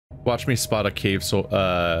Watch me spot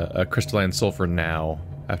a a crystalline sulfur now,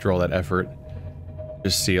 after all that effort.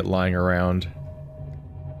 Just see it lying around.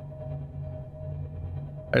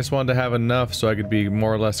 I just wanted to have enough so I could be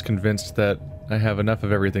more or less convinced that I have enough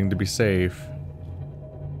of everything to be safe.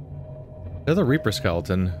 Another Reaper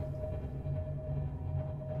skeleton.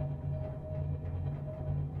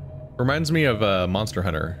 Reminds me of Monster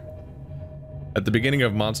Hunter. At the beginning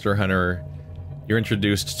of Monster Hunter, you're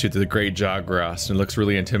introduced to the Great Jawgrass, and it looks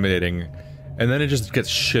really intimidating. And then it just gets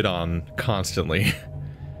shit on constantly.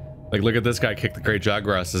 Like, look at this guy kick the Great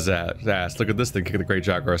Jawgrass's ass. Look at this thing kick the Great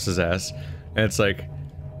Jawgrass's ass. And it's like,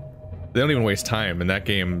 they don't even waste time in that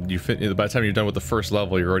game. By the time you're done with the first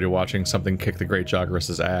level, you're already watching something kick the Great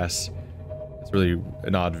Jawgrass's ass. It's really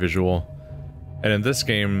an odd visual. And in this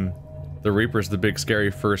game, the Reaper's the big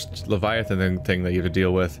scary first Leviathan thing that you have to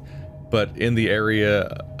deal with. But in the area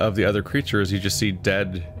of the other creatures, you just see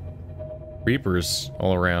dead Reapers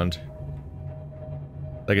all around.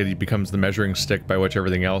 Like, it becomes the measuring stick by which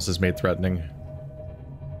everything else is made threatening.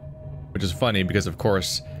 Which is funny because, of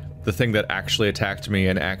course, the thing that actually attacked me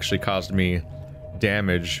and actually caused me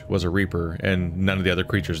damage was a Reaper, and none of the other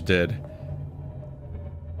creatures did.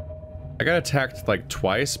 I got attacked like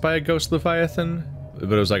twice by a Ghost Leviathan,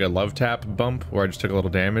 but it was like a love tap bump where I just took a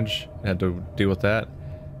little damage and had to deal with that.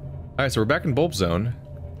 Alright, so we're back in Bulb Zone.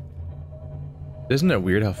 Isn't it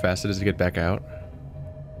weird how fast it is to get back out?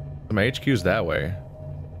 My HQ's that way.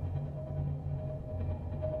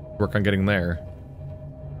 Work on getting there.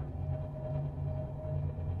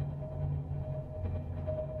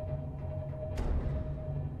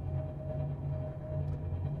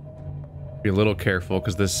 Be a little careful,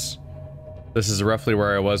 because this is roughly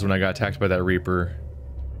where I was when I got attacked by that Reaper.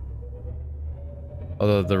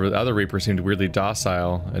 Although the other Reaper seemed weirdly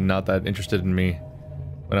docile and not that interested in me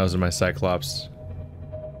when I was in my Cyclops.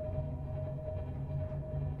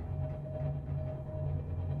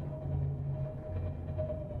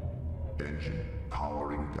 Engine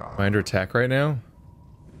powering down. Am I under attack right now?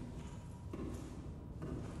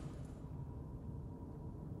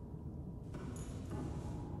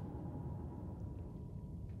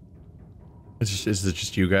 Is it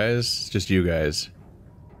just you guys? Just you guys.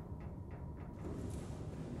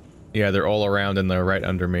 Yeah, they're all around and they're right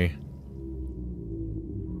under me.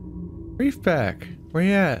 Reefback! Where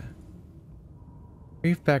you at?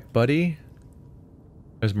 Reefback, buddy.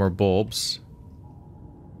 There's more bulbs.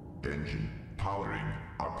 Engine powering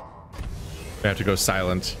up. I have to go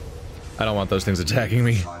silent. I don't want those things attacking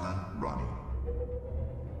me. Silent running.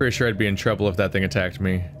 Pretty sure I'd be in trouble if that thing attacked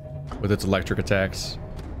me with its electric attacks.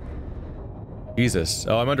 Jesus.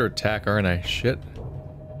 Oh, I'm under attack, aren't I? Shit.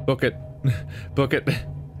 Book it. Book it.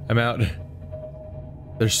 I'm out.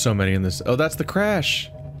 There's so many in this. Oh, that's the crash.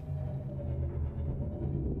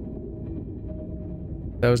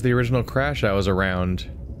 That was the original crash I was around.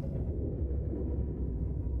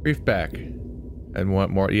 Reefback. And what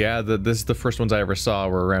more? Yeah, this is the first ones I ever saw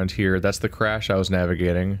were around here. That's the crash I was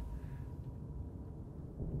navigating.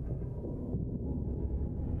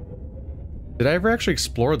 Did I ever actually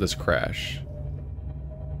explore this crash?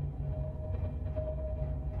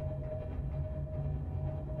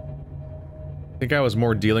 I think I was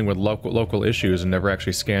more dealing with local issues and never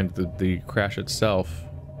actually scanned the crash itself.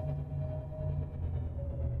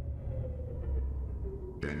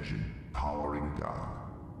 Engine powering down.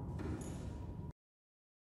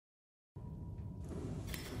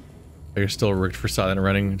 You're still rigged for silent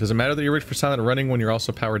running. Does it matter that you're rigged for silent running when you're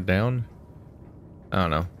also powered down? I don't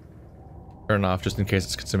know. Turn it off just in case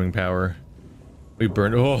it's consuming power. We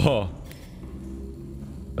burned. Oh!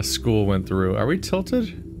 A school went through. Are we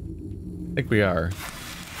tilted? I think we are.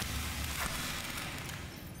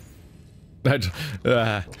 I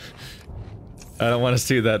don't want to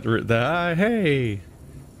see that. Hey!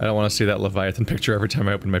 I don't want to see that Leviathan picture every time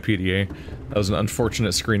I open my PDA. That was an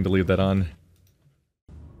unfortunate screen to leave that on.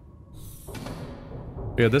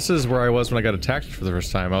 Yeah, this is where I was when I got attacked for the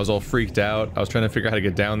first time. I was all freaked out. I was trying to figure out how to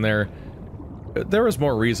get down there. There was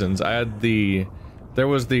more reasons. There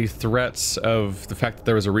was the threats of the fact that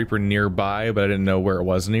there was a Reaper nearby, but I didn't know where it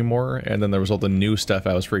was anymore. And then there was all the new stuff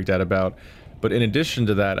I was freaked out about. But in addition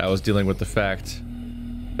to that, I was dealing with the fact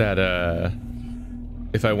that,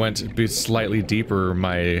 if I went slightly deeper,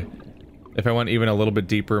 if I went even a little bit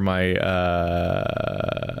deeper, my,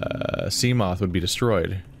 Seamoth would be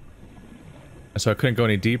destroyed. So I couldn't go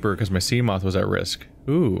any deeper because my Seamoth was at risk.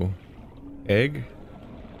 Ooh. Egg?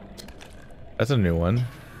 That's a new one.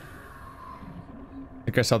 I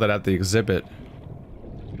think I saw that at the exhibit.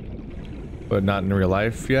 But not in real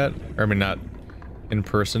life yet. Or I mean, not in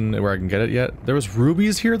person where I can get it yet. There was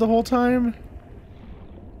rubies here the whole time?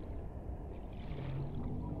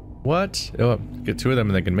 What? Oh, get two of them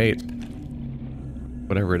and they can mate.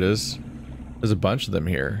 Whatever it is. There's a bunch of them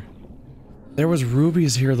here. There was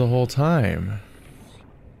rubies here the whole time.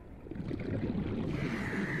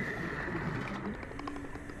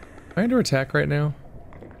 Am I under attack right now?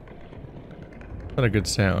 Not a good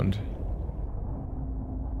sound.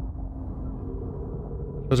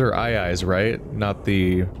 Those are eyes, right? Not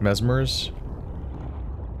the mesmers?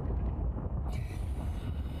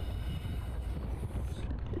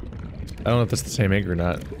 I don't know if that's the same egg or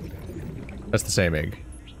not. That's the same egg.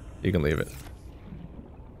 You can leave it.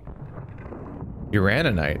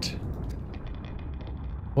 Uraninite.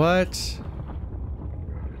 What?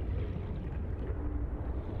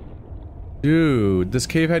 Dude, this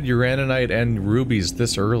cave had uraninite and rubies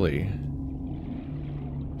this early.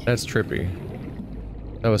 That's trippy.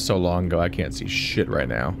 That was so long ago, I can't see shit right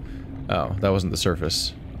now. Oh, that wasn't the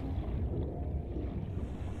surface.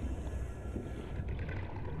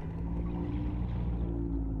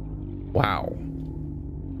 Wow.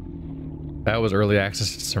 That was early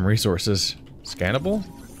access to some resources. Scannable?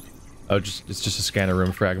 Oh, it's just a scanner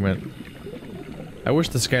room fragment. I wish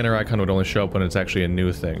the scanner icon would only show up when it's actually a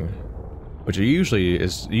new thing. Which it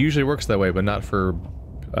usually works that way, but not for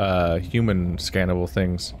human scannable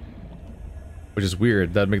things. Which is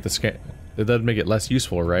weird. That'd make it less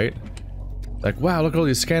useful, right? Like, wow, look at all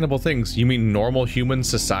these scannable things. You mean normal human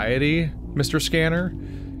society, Mr. Scanner?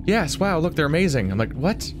 Yes, wow, look, they're amazing. I'm like,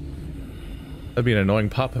 what? That'd be an annoying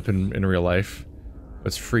pop-up in real life.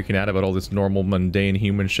 It's freaking out about all this normal, mundane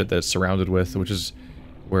human shit that it's surrounded with, which is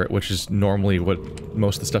normally what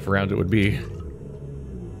most of the stuff around it would be.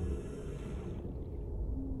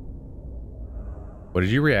 What did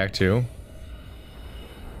you react to?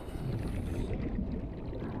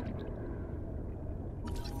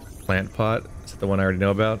 Plant pot? Is that the one I already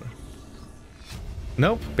know about?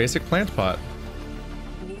 Nope, basic plant pot.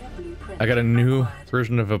 I got a new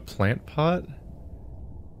version of a plant pot?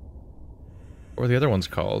 What were the other ones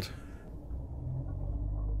called?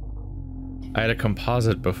 I had a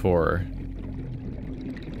composite before.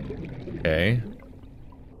 Okay.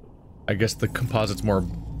 I guess the composite's more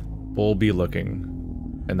bulby looking.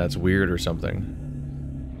 And that's weird or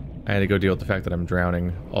something. I had to go deal with the fact that I'm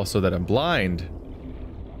drowning. Also that I'm blind.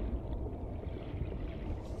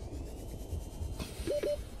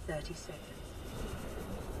 30 seconds.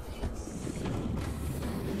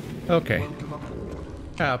 Okay.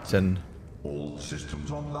 Captain. All systems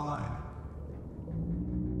online.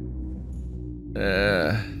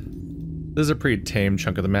 This is a pretty tame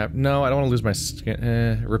chunk of the map. No, I don't want to lose my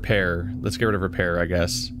skin. Repair. Let's get rid of repair, I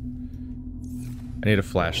guess. I need a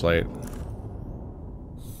flashlight.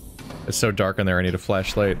 It's so dark in there, I need a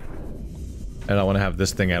flashlight. I don't want to have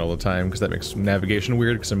this thing out all the time, because that makes navigation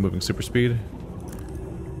weird, because I'm moving super speed.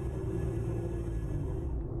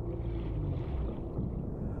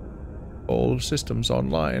 All systems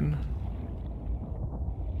online.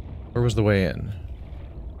 Where was the way in?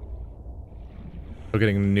 We're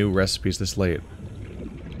getting new recipes this late.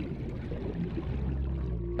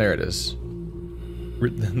 There it is.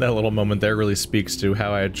 That little moment there really speaks to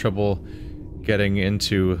how I had trouble getting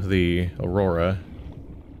into the Aurora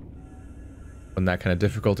when that kind of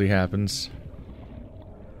difficulty happens.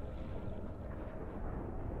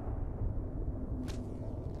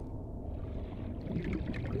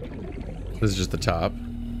 This is just the top.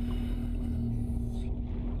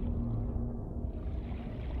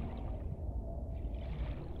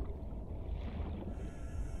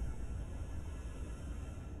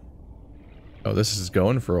 Oh, this is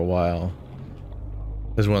going for a while.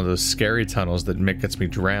 There's one of those scary tunnels that gets me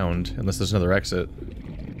drowned, unless there's another exit.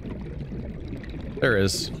 There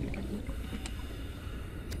is.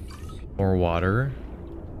 More water.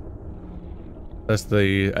 That's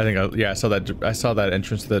the, yeah, I saw that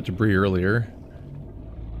entrance to that debris earlier.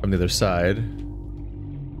 From the other side.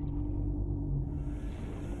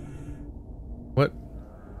 What?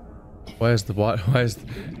 Why is the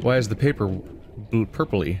paper blue,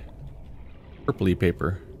 purpley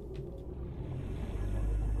paper?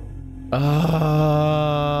 Ah!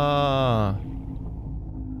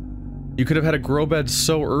 You could have had a grow bed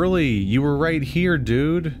so early. You were right here,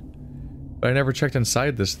 dude. But I never checked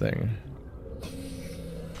inside this thing.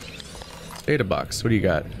 Data box. What do you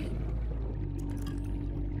got?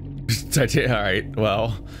 Alright,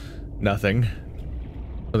 well, nothing.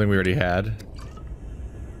 Something we already had.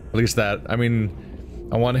 At least that, I mean,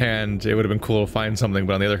 on one hand, it would have been cool to find something,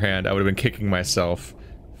 but on the other hand, I would have been kicking myself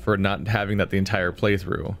for not having that the entire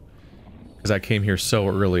playthrough. Because I came here so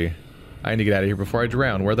early. I need to get out of here before I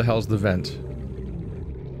drown. Where the hell's the vent?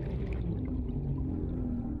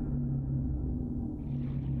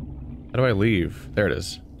 How do I leave? There it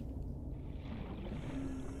is.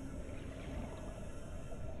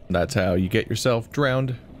 That's how you get yourself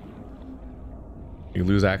drowned. You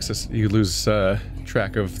lose access, you lose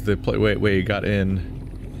track of the way you got in,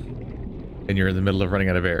 and you're in the middle of running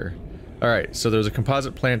out of air. Alright, so there's a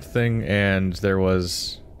composite plant thing, and there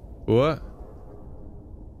was... What?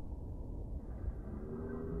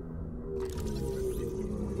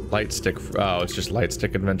 Light stick... Oh, it's just light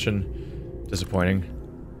stick invention. Disappointing.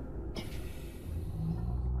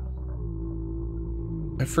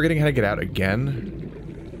 I'm forgetting how to get out again.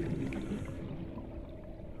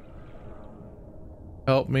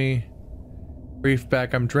 Help me. Reef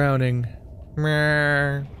back, I'm drowning. We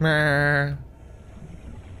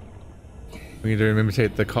need to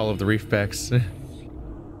imitate the call of the reef backs.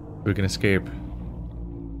 We can escape.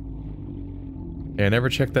 Yeah, I never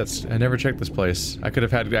checked this place. I could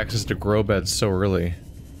have had access to grow beds so early.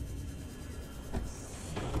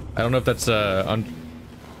 I don't know if that's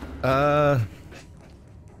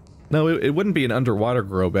no, it wouldn't be an underwater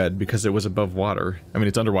grow bed because it was above water. I mean,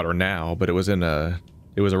 it's underwater now, but it was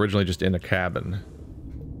originally just in a cabin.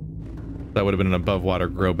 That would have been an above water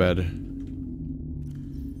grow bed.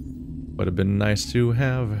 Would have been nice to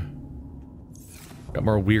have. Got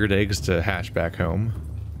more weird eggs to hatch back home.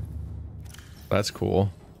 That's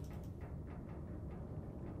cool.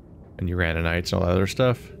 And uraninites and all that other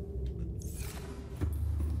stuff.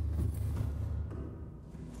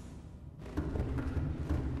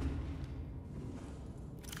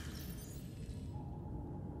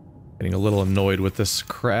 Getting a little annoyed with this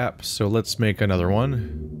crap, so let's make another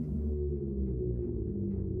one.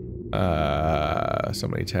 So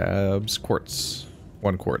many tabs. Quartz.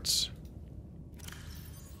 1 quartz.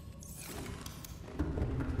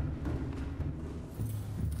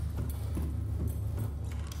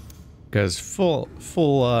 Because full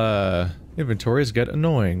inventories get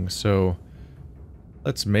annoying, so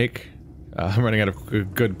let's make... I'm running out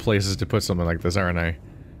of good places to put something like this, aren't I?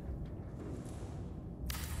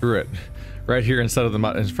 Screw it. Right here instead of in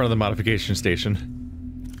front of the modification station.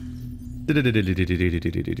 There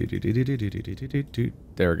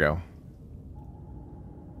we go.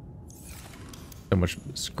 So much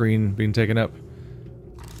screen being taken up.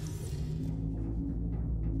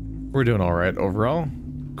 We're doing alright overall.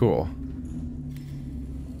 Cool.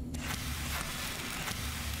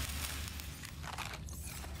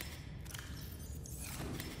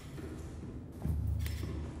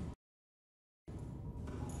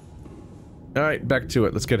 Alright, back to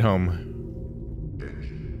it. Let's get home.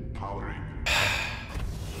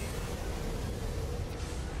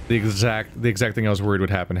 The exact thing I was worried would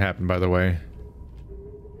happen happened, by the way.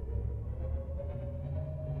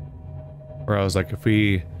 Where I was like, if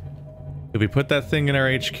we put that thing in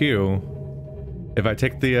our HQ, if I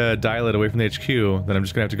take the dial-it away from the HQ, then I'm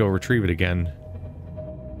just gonna have to go retrieve it again.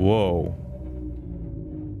 Whoa.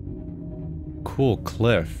 Cool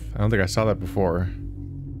cliff. I don't think I saw that before.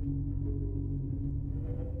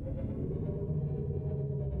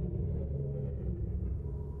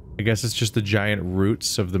 I guess it's just the giant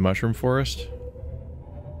roots of the mushroom forest.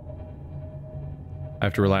 I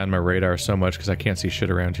have to rely on my radar so much because I can't see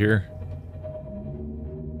shit around here.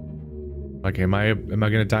 Okay, am I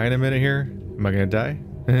gonna die in a minute here? Am I gonna die?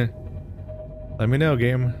 Let me know,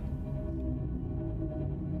 game.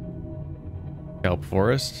 Kelp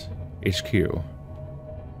forest, HQ.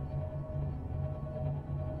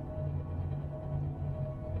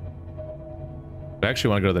 I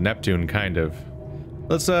actually want to go to the Neptune, kind of.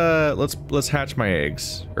 Let's hatch my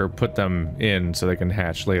eggs, or put them in so they can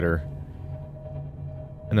hatch later.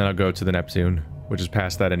 And then I'll go to the Neptune, which is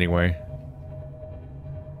past that anyway.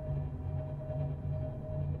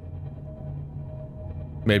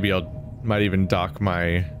 Maybe might even dock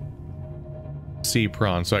my sea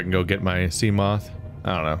prawn so I can go get my sea moth.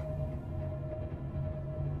 I don't know.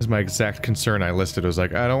 This is my exact concern I listed. It was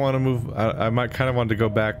like, I don't want to move. I might kind of want to go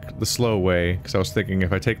back the slow way, because I was thinking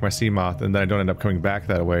if I take my sea moth and then I don't end up coming back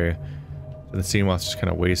that way, then the sea moth's just kind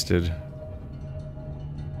of wasted.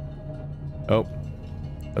 Oh,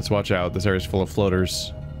 let's watch out. This area's full of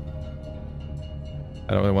floaters.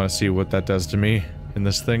 I don't really want to see what that does to me in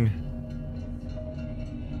this thing.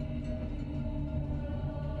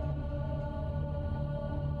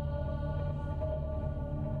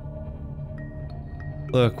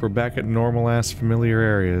 Look, we're back at normal-ass familiar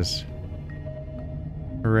areas.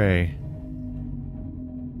 Hooray.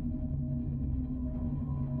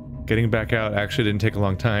 Getting back out actually didn't take a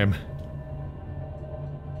long time.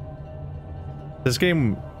 This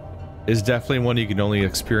game is definitely one you can only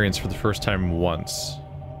experience for the first time once.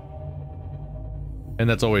 And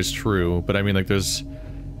that's always true, but I mean, like, there's...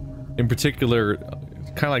 In particular,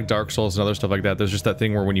 kind of like Dark Souls and other stuff like that, there's just that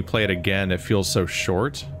thing where when you play it again, it feels so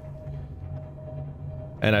short.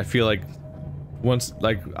 And I feel like once,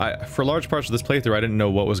 like, for large parts of this playthrough, I didn't know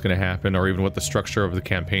what was going to happen or even what the structure of the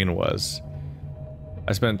campaign was.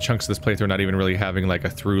 I spent chunks of this playthrough not even really having like a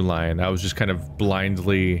through line. I was just kind of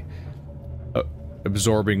blindly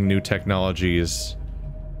absorbing new technologies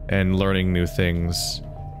and learning new things.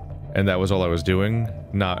 And that was all I was doing,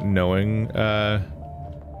 not knowing how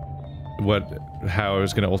I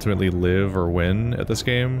was going to ultimately live or win at this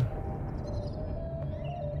game.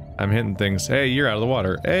 I'm hitting things. Hey, you're out of the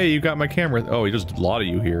water. Hey, you got my camera. Oh, there's a lot of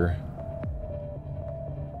you here.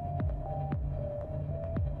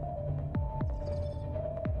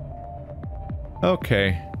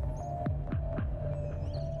 Okay.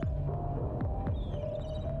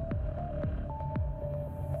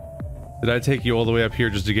 Did I take you all the way up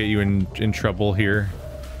here just to get you in trouble here?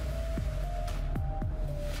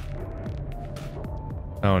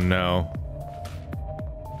 Oh no.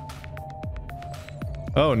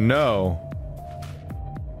 Oh no.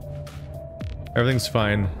 Everything's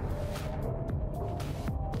fine.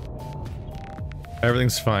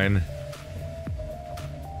 Everything's fine.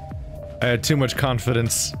 I had too much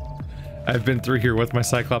confidence. I've been through here with my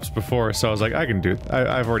Cyclops before, so I was like, I can do it.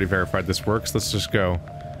 I've already verified this works. Let's just go.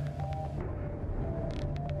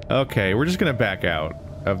 Okay, we're just gonna back out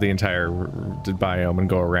of the entire biome and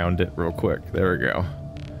go around it real quick. There we go.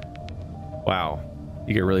 Wow.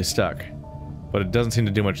 You get really stuck. But it doesn't seem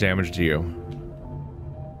to do much damage to you.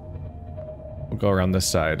 We'll go around this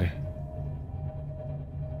side.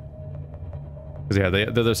 Because yeah, the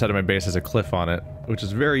other side of my base has a cliff on it, which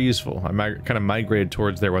is very useful. I kind of migrated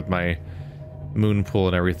towards there with my moon pool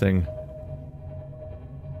and everything.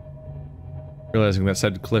 Realizing that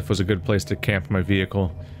said cliff was a good place to camp my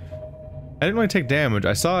vehicle. I didn't really take damage.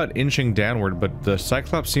 I saw it inching downward, but the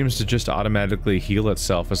Cyclops seems to just automatically heal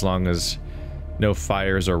itself as long as no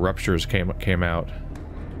fires or ruptures came out.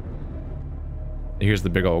 Here's the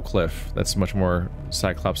big old cliff. That's much more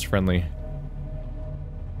Cyclops friendly.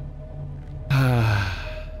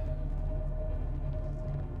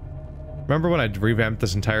 Remember when I revamped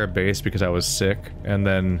this entire base because I was sick, and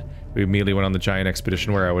then we immediately went on the giant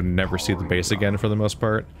expedition where I would never see the base again for the most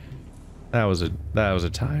part? That was a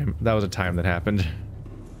time that happened.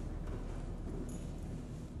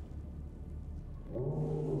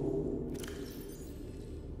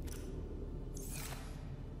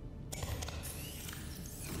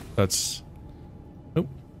 Let's... Oh.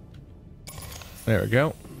 There we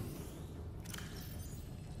go.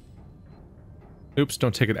 Oops,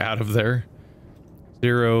 don't take it out of there.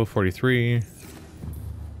 0, 43.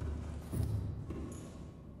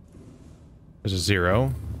 There's a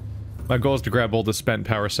 0. My goal is to grab all the spent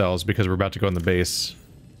power cells because we're about to go in the base.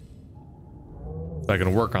 So I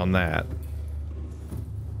can work on that.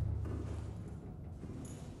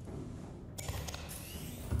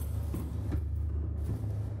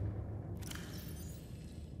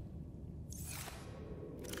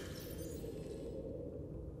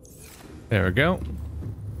 There we go.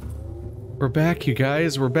 We're back, you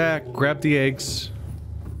guys. We're back. Grab the eggs.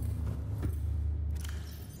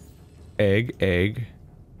 Egg.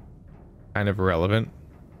 Kind of irrelevant.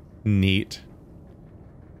 Neat.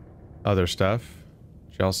 Other stuff.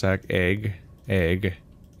 Shell sack, egg.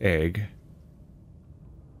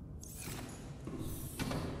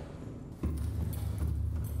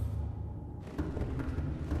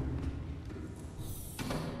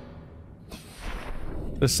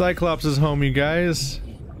 The Cyclops is home, you guys.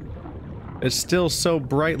 It's still so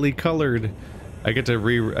brightly colored. I get to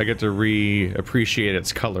re-appreciate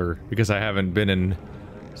its color because I haven't been in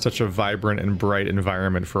such a vibrant and bright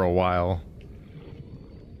environment for a while.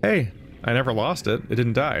 Hey, I never lost it. It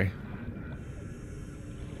didn't die.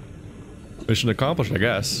 Mission accomplished, I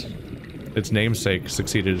guess. Its namesake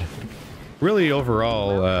succeeded. Really,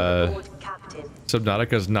 overall,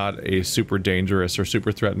 Subnautica is not a super dangerous or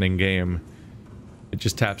super threatening game. It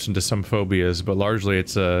just taps into some phobias, but largely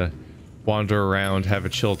it's a wander around, have a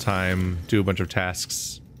chill time, do a bunch of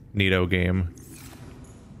tasks, neato game.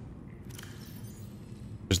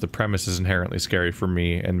 Just the premise is inherently scary for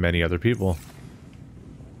me and many other people.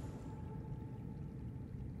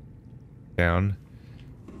 Down.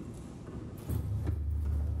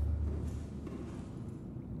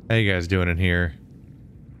 How you guys doing in here?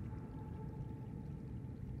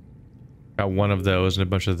 Got one of those and a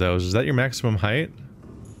bunch of those. Is that your maximum height?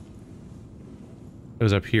 It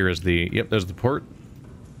was up here is the... Yep, there's the port.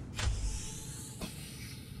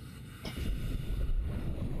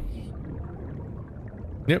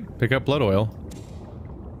 Yep, pick up blood oil.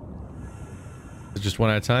 Is it just one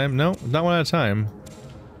at a time? No, not one at a time.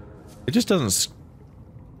 It just doesn't...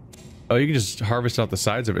 Oh, you can just harvest out the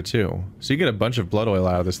sides of it too. So you get a bunch of blood oil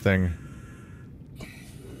out of this thing.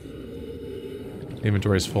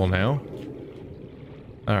 Inventory's full now.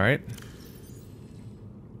 Alright.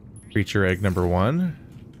 Creature egg number 1.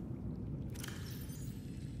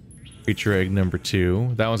 Creature egg number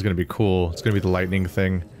 2. That one's gonna be cool. It's gonna be the lightning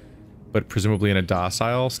thing. But presumably in a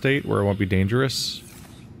docile state where it won't be dangerous.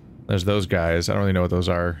 There's those guys. I don't really know what those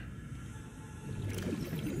are.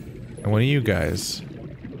 And one of you guys.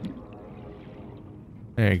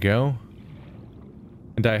 There you go.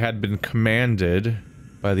 And I had been commanded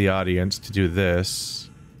by the audience to do this.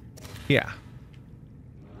 Yeah.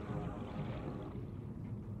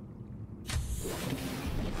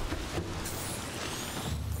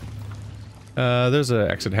 There's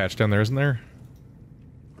an exit hatch down there, isn't there?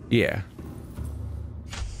 Yeah.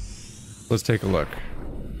 Let's take a look.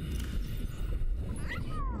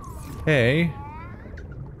 Hey.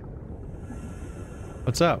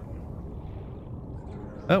 What's up?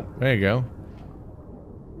 Oh, there you go.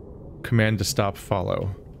 Command to stop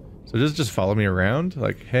follow. So does it just follow me around?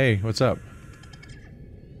 Like, hey, what's up?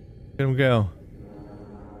 Let him go.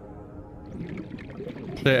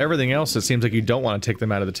 To everything else, it seems like you don't want to take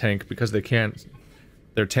them out of the tank because they can't...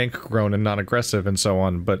 They're tank grown and non-aggressive and so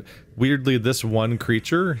on, but weirdly this one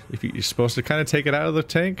creature, if you're supposed to kind of take it out of the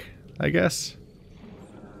tank, I guess.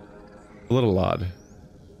 A little odd.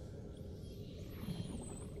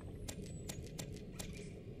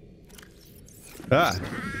 Ah!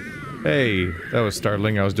 Hey, that was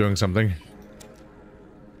startling. I was doing something.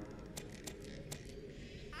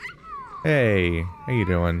 Hey, how you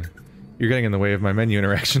doing? You're getting in the way of my menu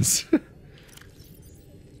interactions. I'm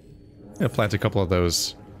gonna plant a couple of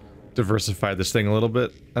those. Diversify this thing a little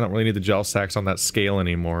bit. I don't really need the gel sacks on that scale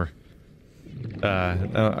anymore. I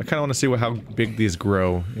kind of want to see how big these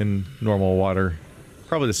grow in normal water.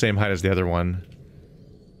 Probably the same height as the other one.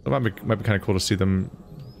 It might be kind of cool to see them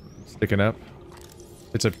sticking up.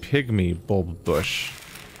 It's a pygmy bulb bush.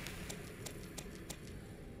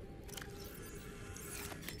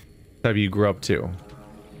 How do you grow up to?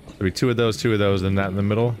 There'll be two of those, and that in the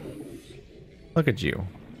middle. Look at you.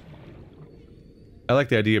 I like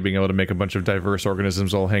the idea of being able to make a bunch of diverse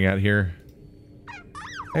organisms all hang out here.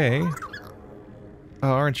 Hey. Oh,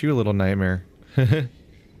 aren't you a little nightmare? So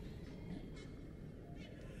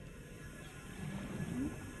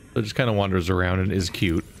it just kind of wanders around and is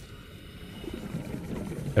cute.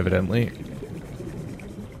 Evidently.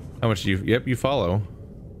 How much do you... Yep, you follow.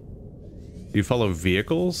 Do you follow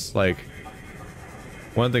vehicles? Like...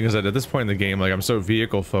 One thing is that at this point in the game, like, I'm so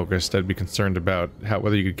vehicle focused, I'd be concerned about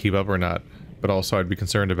whether you could keep up or not. But also I'd be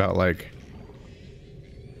concerned about, like...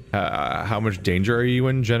 how much danger are you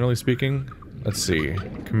in, generally speaking? Let's see.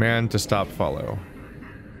 Command to stop follow.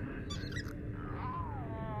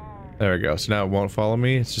 There we go. So now it won't follow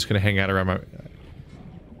me. It's just gonna hang out around my...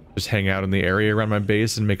 Just hang out in the area around my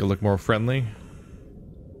base and make it look more friendly.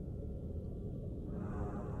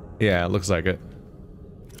 Yeah, it looks like it.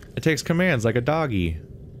 It takes commands like a doggy.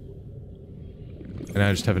 And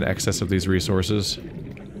I just have an excess of these resources.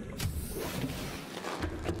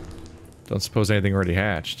 Don't suppose anything already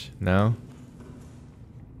hatched, no?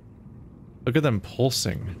 Look at them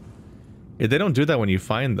pulsing. Yeah, they don't do that when you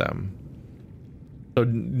find them. So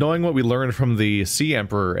knowing what we learned from the Sea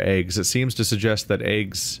Emperor eggs, it seems to suggest that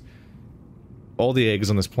eggs... All the eggs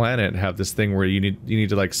on this planet have this thing where you need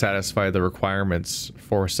to like satisfy the requirements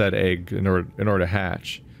for said egg in order to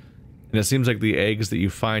hatch. And it seems like the eggs that you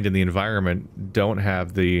find in the environment don't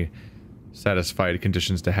have the satisfied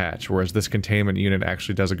conditions to hatch, whereas this containment unit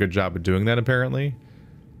actually does a good job of doing that apparently.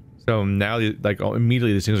 So now, like,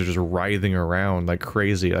 immediately these things are just writhing around like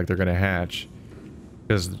crazy, like they're gonna hatch.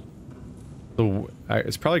 Because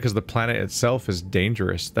it's probably because the planet itself is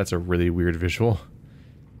dangerous. That's a really weird visual.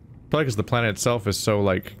 Probably because the planet itself is so,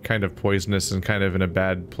 like, kind of poisonous and kind of in a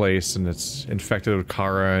bad place, and it's infected with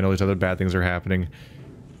Kara and all these other bad things are happening,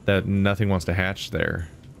 that nothing wants to hatch there.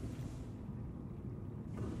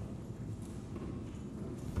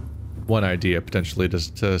 One idea, potentially,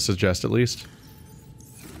 to suggest at least.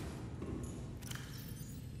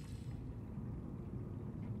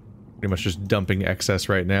 Pretty much just dumping excess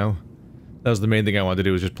right now. That was the main thing I wanted to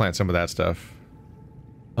do, was just plant some of that stuff.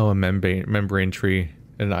 Oh, a membrane tree.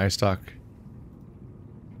 And an eye stalk.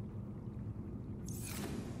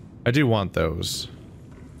 I do want those.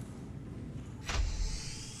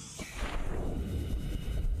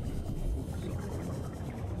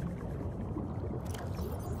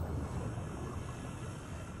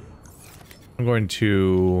 I'm going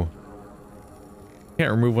to...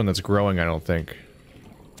 Can't remove one that's growing, I don't think.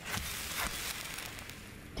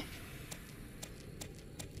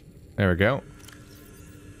 There we go.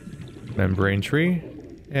 Membrane tree.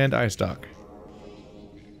 And eye stalk.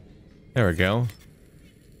 There we go.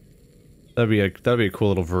 That'd be a cool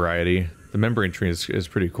little variety. The membrane tree is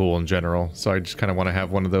pretty cool in general, so I just kind of want to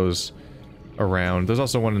have one of those around. There's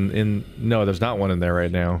also one in no, there's not one in there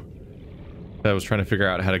right now. I was trying to figure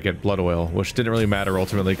out how to get blood oil, which didn't really matter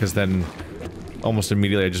ultimately, because then almost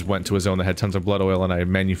immediately I just went to a zone that had tons of blood oil and I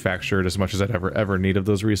manufactured as much as I'd ever need of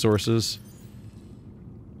those resources.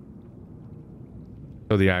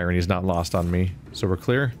 So the irony is not lost on me. So we're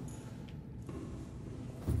clear?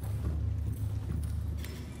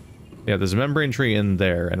 Yeah, there's a membrane tree in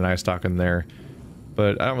there and an eye stalk in there.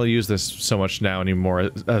 But I don't really use this so much now anymore,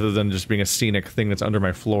 other than just being a scenic thing that's under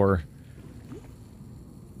my floor.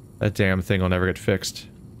 That damn thing will never get fixed.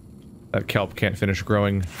 That kelp can't finish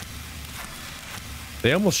growing.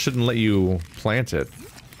 They almost shouldn't let you plant it.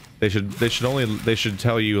 They should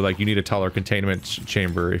tell you, like, you need a taller containment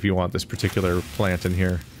chamber if you want this particular plant in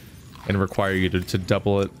here. And require you to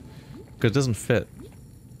double it. Because it doesn't fit.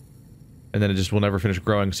 And then it just will never finish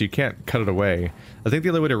growing, so you can't cut it away. I think the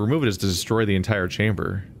only way to remove it is to destroy the entire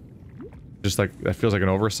chamber. Just like, that feels like an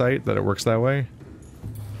oversight that it works that way.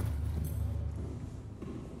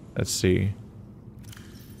 Let's see.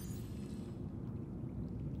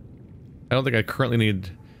 I don't think I currently need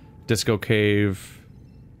Disco Cave.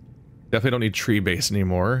 Definitely don't need Tree Base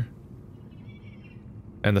anymore.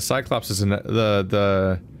 And the Cyclops is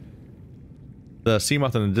the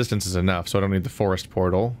Seamoth in the distance is enough, so I don't need the Forest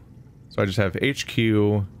Portal. So I just have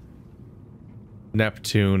HQ,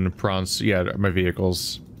 Neptune, yeah, my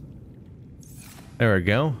vehicles. There we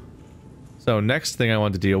go. So next thing I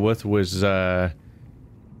wanted to deal with was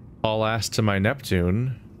haul ass to my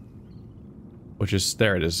Neptune, which is,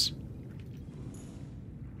 there it is.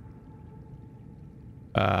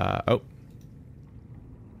 Oh.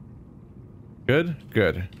 Good?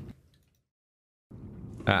 Good.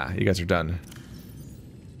 Ah, you guys are done.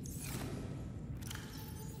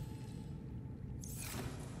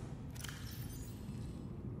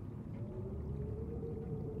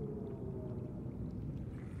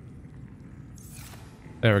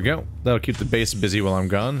 There we go. That'll keep the base busy while I'm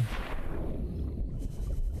gone.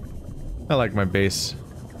 I like my base.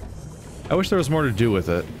 I wish there was more to do with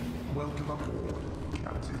it.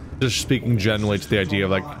 Just speaking generally to the idea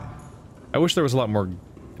of, like, I wish there was a lot more.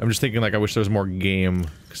 I'm just thinking, like, I wish there was more game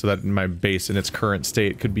so that my base in its current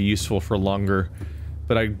state could be useful for longer.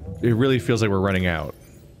 But it really feels like we're running out.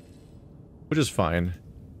 Which is fine.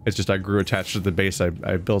 It's just I grew attached to the base I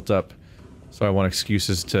built up. So I want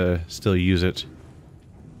excuses to still use it.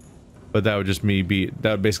 But that would just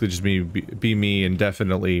basically just be me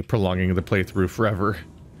indefinitely prolonging the playthrough forever.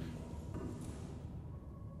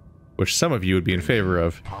 Which some of you would be in favor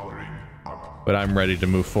of. But I'm ready to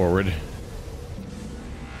move forward.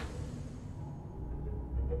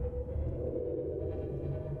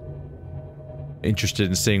 Interested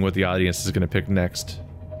in seeing what the audience is going to pick next.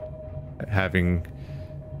 Having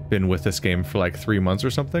been with this game for like 3 months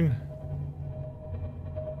or something.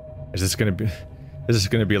 Is this going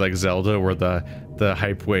to be like Zelda, where the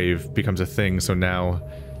hype wave becomes a thing, so now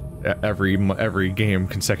every game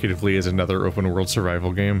consecutively is another open world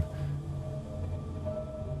survival game?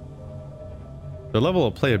 The level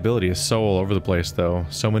of playability is so all over the place, though.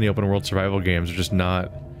 So many open world survival games are just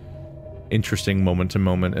not interesting moment to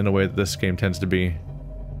moment in a way that this game tends to be.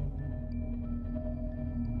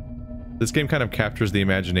 This game kind of captures the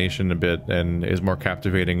imagination a bit and is more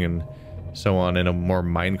captivating and so on in a more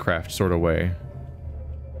Minecraft sort of way.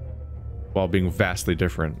 While being vastly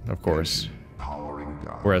different, of course.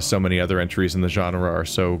 Whereas so many other entries in the genre are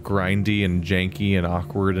so grindy and janky and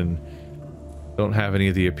awkward and don't have any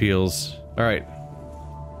of the appeals. Alright.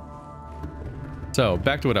 So,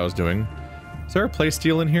 back to what I was doing. Is there a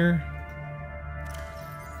playsteel in here?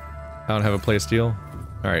 I don't have a playsteel.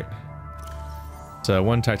 Alright. So,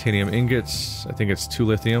 1 titanium ingots. I think it's 2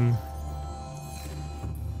 lithium.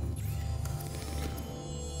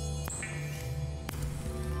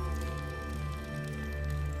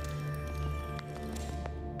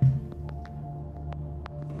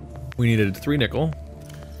 We needed 3 nickel.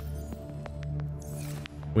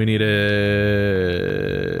 We needed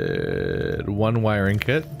 1 wiring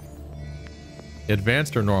kit.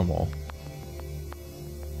 Advanced or normal?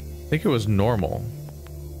 I think it was normal.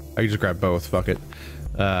 I can just grab both, fuck it.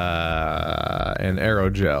 And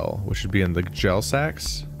aerogel, which should be in the gel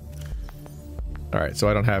sacks. Alright, so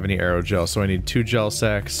I don't have any aerogel, so I need 2 gel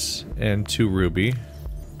sacks and 2 ruby.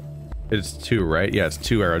 It's 2, right? Yeah, it's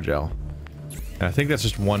 2 aerogel. And I think that's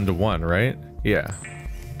just 1-to-1, right? Yeah.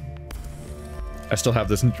 I still have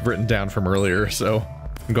this written down from earlier, so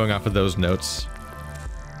I'm going off of those notes.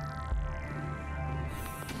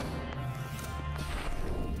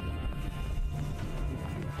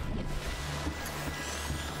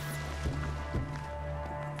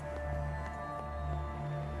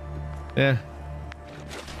 Eh.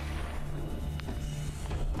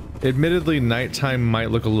 Admittedly, nighttime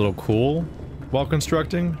might look a little cool while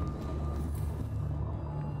constructing.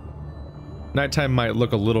 Nighttime might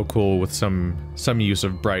look a little cool with some use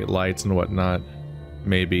of bright lights and whatnot.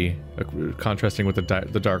 Maybe. Contrasting with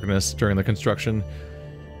the darkness during the construction.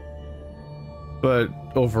 But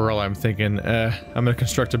overall, I'm thinking, I'm gonna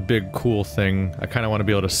construct a big, cool thing. I kind of want to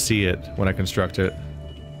be able to see it when I construct it.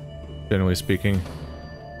 Generally speaking.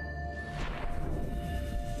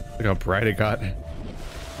 Look how bright it got.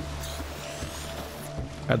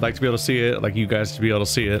 I'd like to be able to see it, I'd like you guys to be able to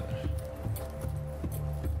see it.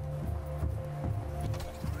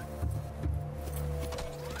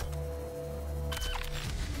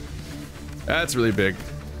 That's really big.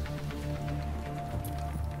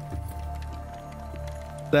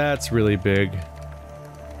 That's really big.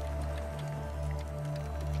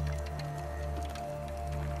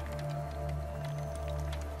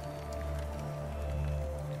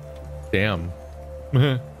 Damn.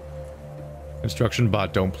 Construction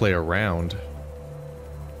bot don't play around.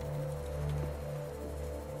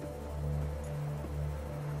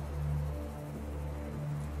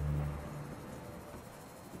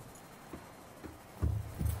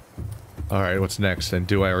 Alright, what's next? And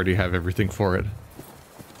do I already have everything for it?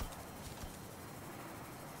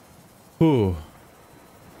 Ooh.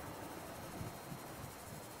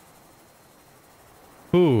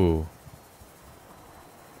 Ooh.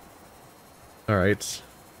 Alright.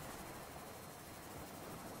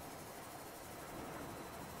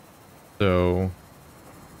 So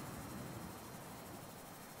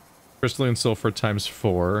crystalline sulfur times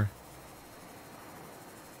 4.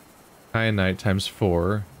 Kyanite times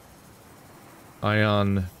 4.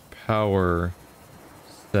 Ion power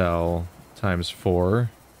cell times 4.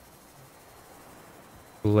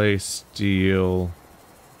 Clay steel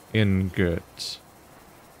ingot.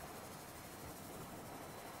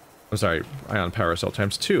 I'm sorry, ion power cell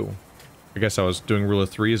times 2. I guess I was doing rule of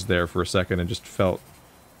threes there for a second and just felt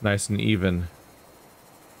nice and even.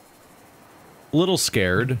 A little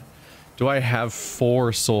scared. Do I have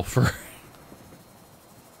 4 sulfur?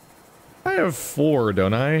 I have 4,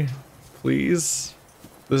 don't I? Please?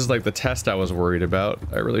 This is like the test I was worried about.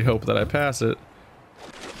 I really hope that I pass it.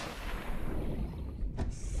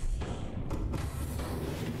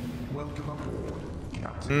 Welcome aboard,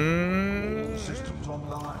 Captain. All systems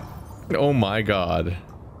online. Oh my god.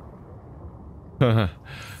 I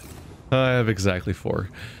have exactly 4.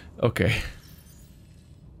 Okay.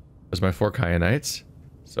 There's my 4 kyanites.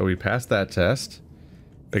 So we passed that test.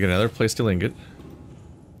 Pick another place to ingot.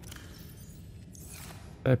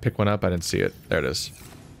 Did I pick one up? I didn't see it. There it is.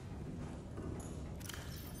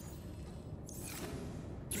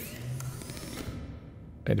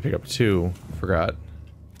 I had to pick up 2. Forgot.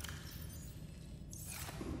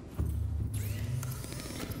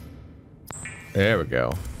 There we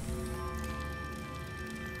go.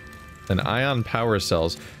 An ion power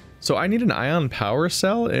cells. So I need an ion power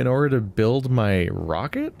cell in order to build my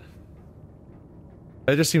rocket?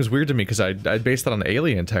 That just seems weird to me because I based that on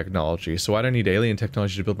alien technology, so I don't need alien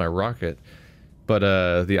technology to build my rocket.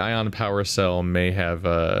 But the ion power cell may have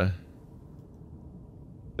the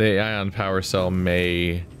ion power cell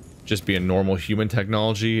may just be a normal human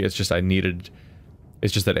technology. It's just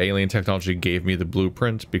it's just that alien technology gave me the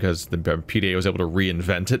blueprint because the PDA was able to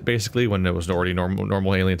reinvent it basically when it was already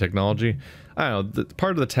normal alien technology. I don't know,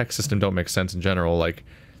 part of the tech system don't make sense in general. Like,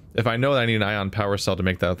 if I know that I need an ion power cell to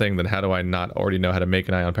make that thing, then how do I not already know how to make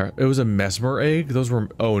an ion power? It was a mesmer egg? Those were,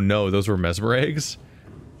 oh no, those were mesmer eggs?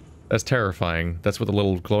 That's terrifying. That's what the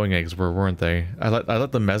little glowing eggs were, weren't they? I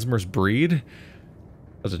let the mesmers breed?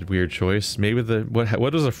 That was a weird choice. Maybe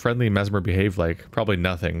what does a friendly mesmer behave like? Probably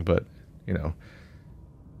nothing, but, you know.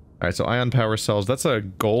 Alright, so ion power cells, that's a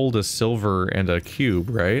gold, a silver, and a cube,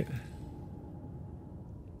 right?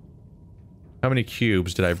 How many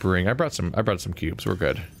cubes did I bring? I brought some cubes, we're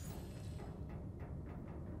good.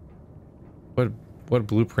 What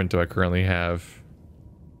blueprint do I currently have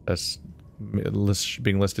that's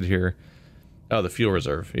being listed here? Oh, the fuel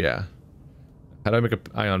reserve, yeah. How do I make an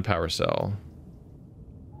ion power cell?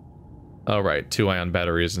 Oh, right, 2 ion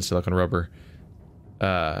batteries and silicon rubber.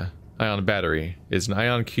 Ion battery is an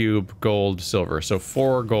ion cube, gold, silver. So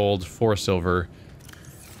 4 gold, 4 silver.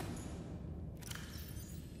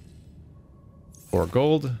 4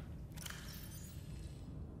 gold.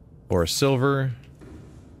 4 silver.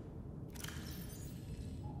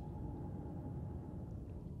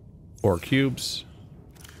 4 cubes.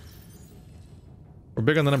 We're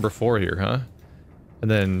big on the number 4 here, huh? And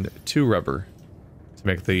then 2 rubber to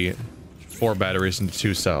make the 4 batteries into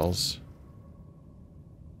 2 cells.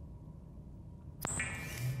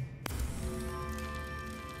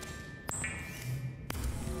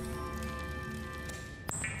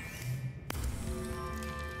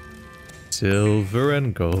 Silver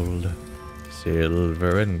and gold.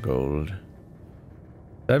 Silver and gold.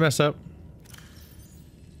 Did I mess up?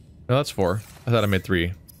 No, that's 4. I thought I made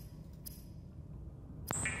 3.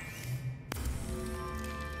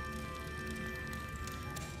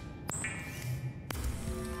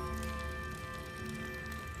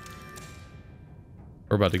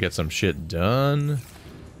 We're about to get some shit done.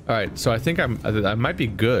 Alright, so I think I might be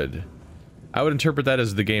good. I would interpret that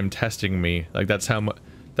as the game testing me. Like, that's how much...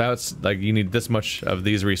 That's, like, you need this much of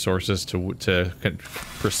these resources to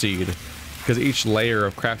proceed. Because each layer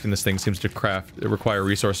of crafting this thing seems to require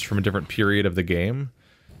resources from a different period of the game.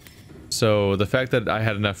 So, the fact that I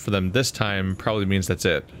had enough for them this time probably means that's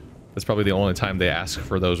it. That's probably the only time they ask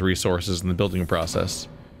for those resources in the building process.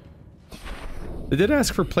 They did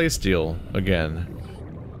ask for playsteel again.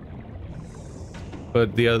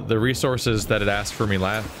 But the resources that it asked for me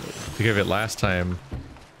to give it last time,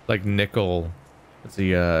 like nickel, let's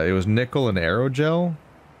see, it was nickel and aerogel?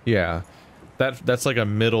 Yeah, that's like a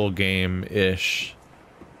middle game-ish.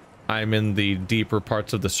 I'm in the deeper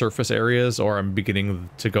parts of the surface areas, or I'm beginning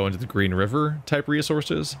to go into the Green River type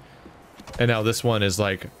resources. And now this one is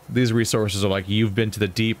like, these resources are like, you've been to the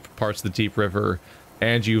deep parts of the deep river,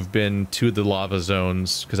 and you've been to the lava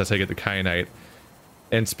zones, because that's how you get the kyanite.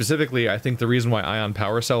 And specifically, I think the reason why ion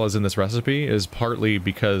power cell is in this recipe is partly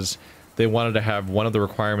because they wanted to have one of the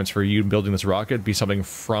requirements for you building this rocket be something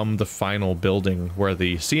from the final building where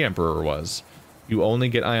the Sea Emperor was. You only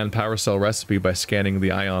get ion power cell recipe by scanning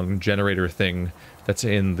the ion generator thing that's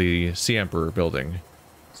in the Sea Emperor building.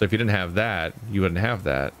 So if you didn't have that, you wouldn't have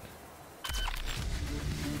that.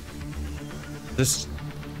 Is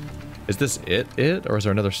this it? Or is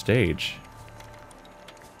there another stage?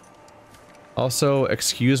 Also,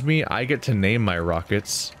 excuse me, I get to name my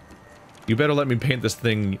rockets. You better let me paint this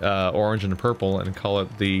thing orange and purple and call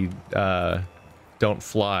it the Don't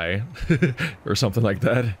Fly or something like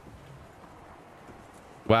that.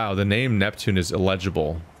 Wow, the name Neptune is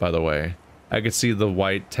illegible, by the way. I could see the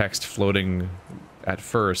white text floating at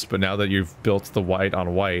first, but now that you've built the white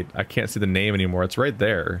on white, I can't see the name anymore. It's right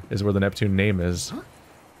there, is where the Neptune name is. It's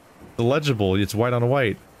illegible, it's white on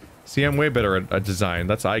white. See, I'm way better at design.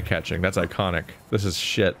 That's eye-catching. That's iconic. This is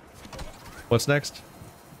shit. What's next?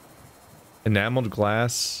 Enameled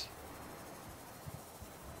glass.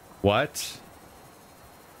 What?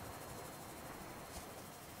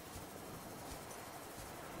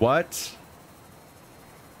 What?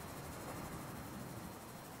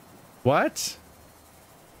 What?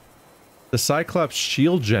 The Cyclops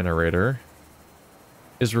shield generator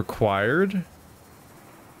is required?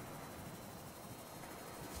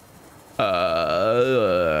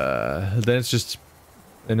 Then it's just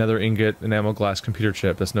another ingot, enamel glass computer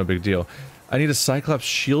chip. That's no big deal. I need a Cyclops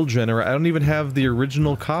shield generator. I don't even have the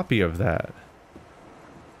original copy of that.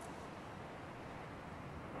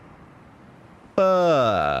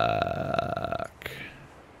 Fuck.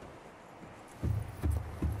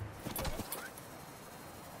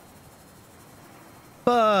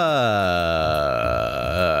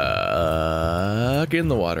 Fuck in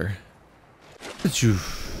the water.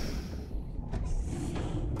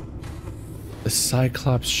 The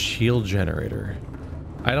Cyclops shield generator.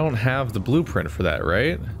 I don't have the blueprint for that,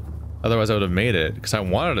 right? Otherwise I would have made it, because I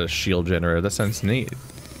wanted a shield generator. That sounds neat.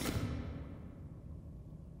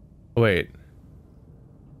 Wait.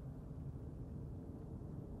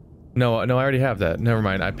 No, I already have that. Never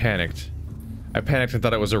mind, I panicked. I panicked and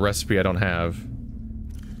thought it was a recipe I don't have.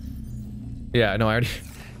 Yeah, no, I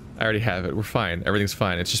already have it. We're fine. Everything's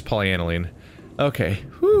fine. It's just polyaniline. Okay.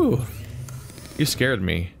 Whew. You scared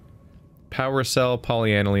me. Power cell,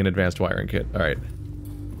 polyaniline, advanced wiring kit. Alright.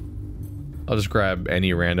 I'll just grab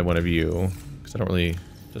any random one of you, because doesn't really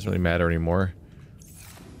matter anymore.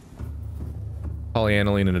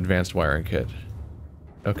 Polyaniline and advanced wiring kit.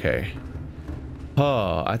 Okay.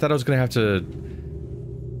 Oh, I thought I was gonna have to...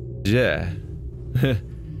 Yeah.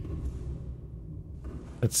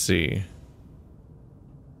 Let's see.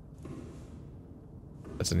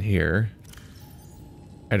 That's in here.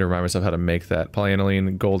 I had to remind myself how to make that.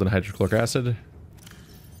 Polyaniline, gold, and hydrochloric acid.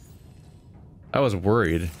 I was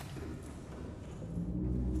worried.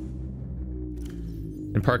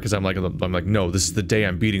 In part because I'm like, no, this is the day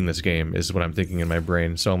I'm beating this game, is what I'm thinking in my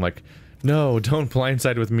brain. So I'm like, no, don't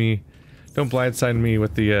blindside with me. Don't blindside me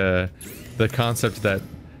with the concept that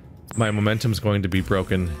my momentum's going to be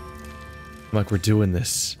broken. I'm like, we're doing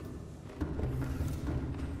this.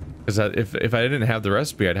 Because if I didn't have the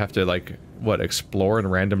recipe, I'd have to, like, what, explore in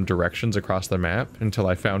random directions across the map until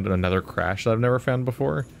I found another crash that I've never found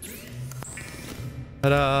before.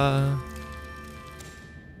 Ta-da!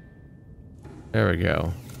 There we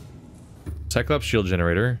go. Cyclops shield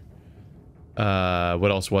generator.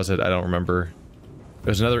 What else was it? I don't remember.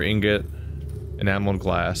 There's another ingot, enameled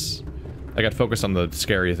glass. I got focused on the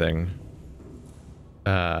scary thing.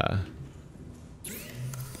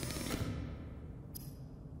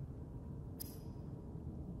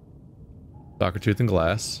 Soccer tooth and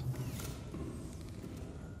glass.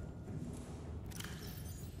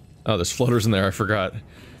 Oh, there's floaters in there, I forgot.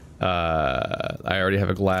 I already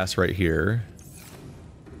have a glass right here.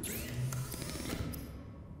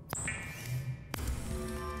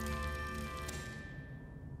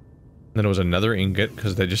 Then it was another ingot,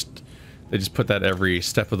 because they just put that every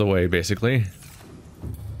step of the way, basically.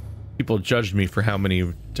 People judged me for how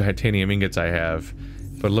many titanium ingots I have,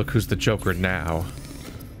 but look who's the Joker now.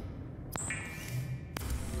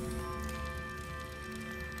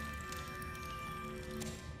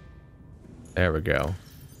 There we go.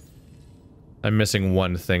 I'm missing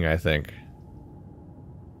one thing, I think.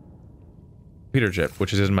 Peter chip,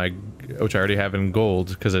 which is in my, which I already have in gold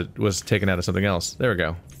because it was taken out of something else. There we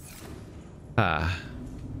go. Ah.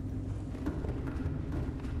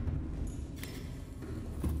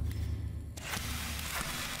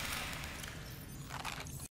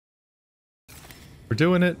 We're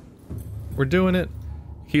doing it. We're doing it.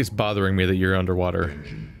 Keeps bothering me that you're underwater.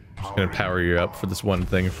 I'm just gonna power you up for this one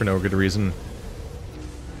thing for no good reason.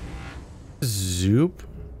 Zoop.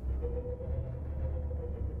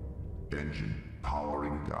 Engine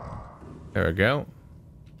powering down. There we go.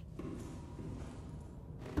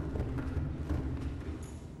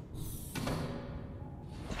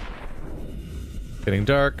 Getting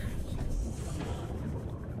dark.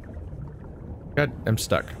 God, I'm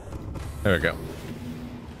stuck. There we go.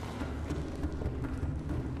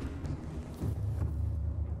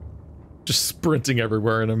 Just sprinting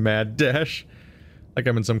everywhere in a mad dash. Like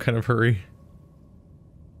I'm in some kind of hurry.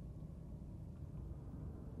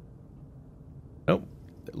 Oh,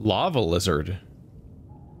 lava lizard.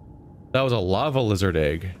 That was a lava lizard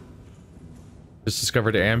egg. Just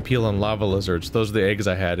discovered ampoule and lava lizards. Those are the eggs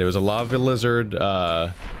I had. It was a lava lizard,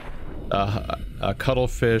 a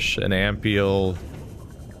cuttlefish, an ampoule,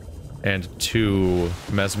 and 2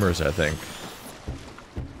 mesmers, I think.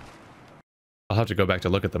 I'll have to go back to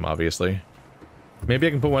look at them, obviously. Maybe I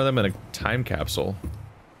can put one of them in a time capsule.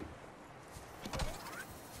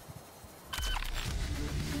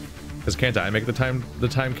 Because can't I make the time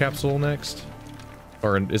capsule next?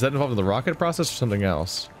 Or is that involved in the rocket process or something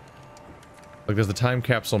else? Like there's the time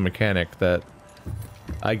capsule mechanic that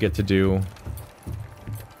I get to do.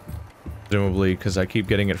 Presumably because I keep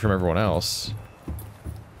getting it from everyone else.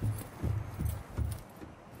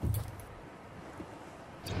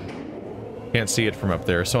 Can't see it from up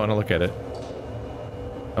there, so I want to look at it.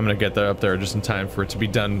 I'm gonna get that up there just in time for it to be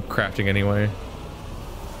done crafting anyway.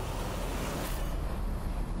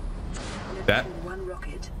 That one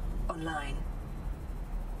rocket online.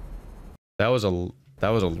 That was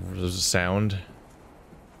a sound.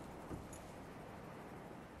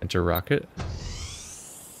 Enter rocket.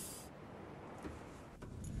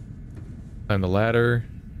 Climb the ladder.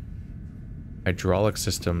 Hydraulic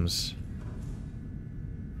systems.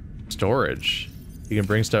 Storage. You can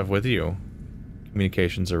bring stuff with you.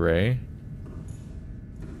 Communications array.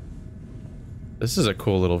 This is a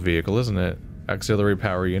cool little vehicle, isn't it? Auxiliary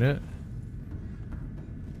power unit.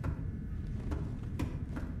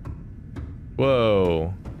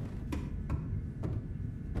 Whoa.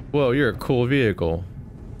 Whoa, you're a cool vehicle.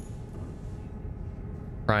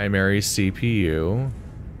 Primary CPU.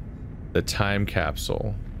 The time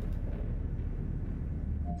capsule.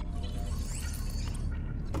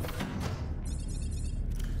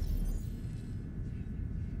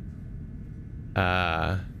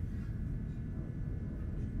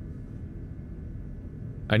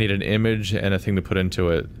 I need an image and a thing to put into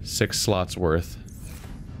it. 6 slots worth.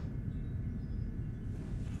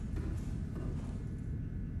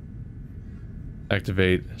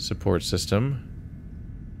 Activate support system.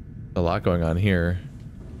 A lot going on here.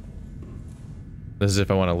 This is if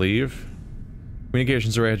I want to leave.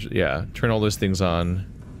 Communications array, yeah. Turn all those things on.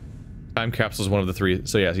 Time capsule is one of the 3.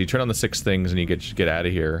 So yeah, so you turn on the 6 things and you get out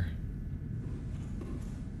of here.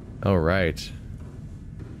 All right.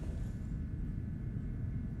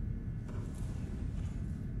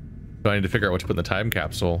 So I need to figure out what to put in the time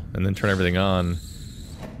capsule and then turn everything on.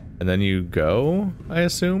 And then you go, I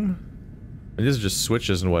assume? And these are just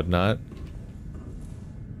switches and whatnot.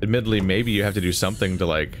 Admittedly, maybe you have to do something to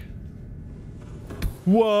like...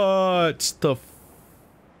 What the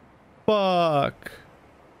fuck?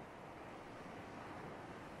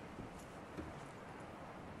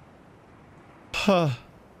 Huh.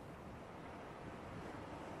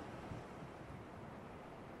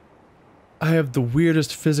 I have the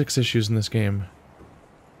weirdest physics issues in this game.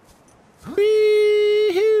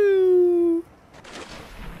 Wee-hoo!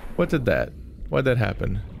 What did that? Why'd that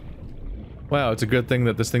happen? Wow, it's a good thing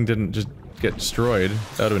that this thing didn't just get destroyed.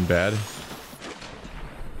 That would've been bad.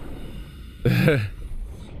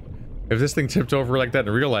 If this thing tipped over like that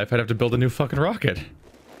in real life, I'd have to build a new fucking rocket.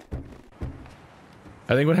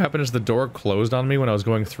 I think what happened is the door closed on me when I was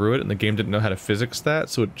going through it, and the game didn't know how to physics that,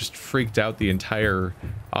 so it just freaked out the entire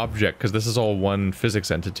object, because this is all one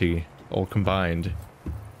physics entity, all combined.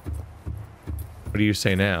 What do you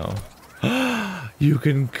say now? You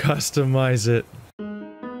can customize it.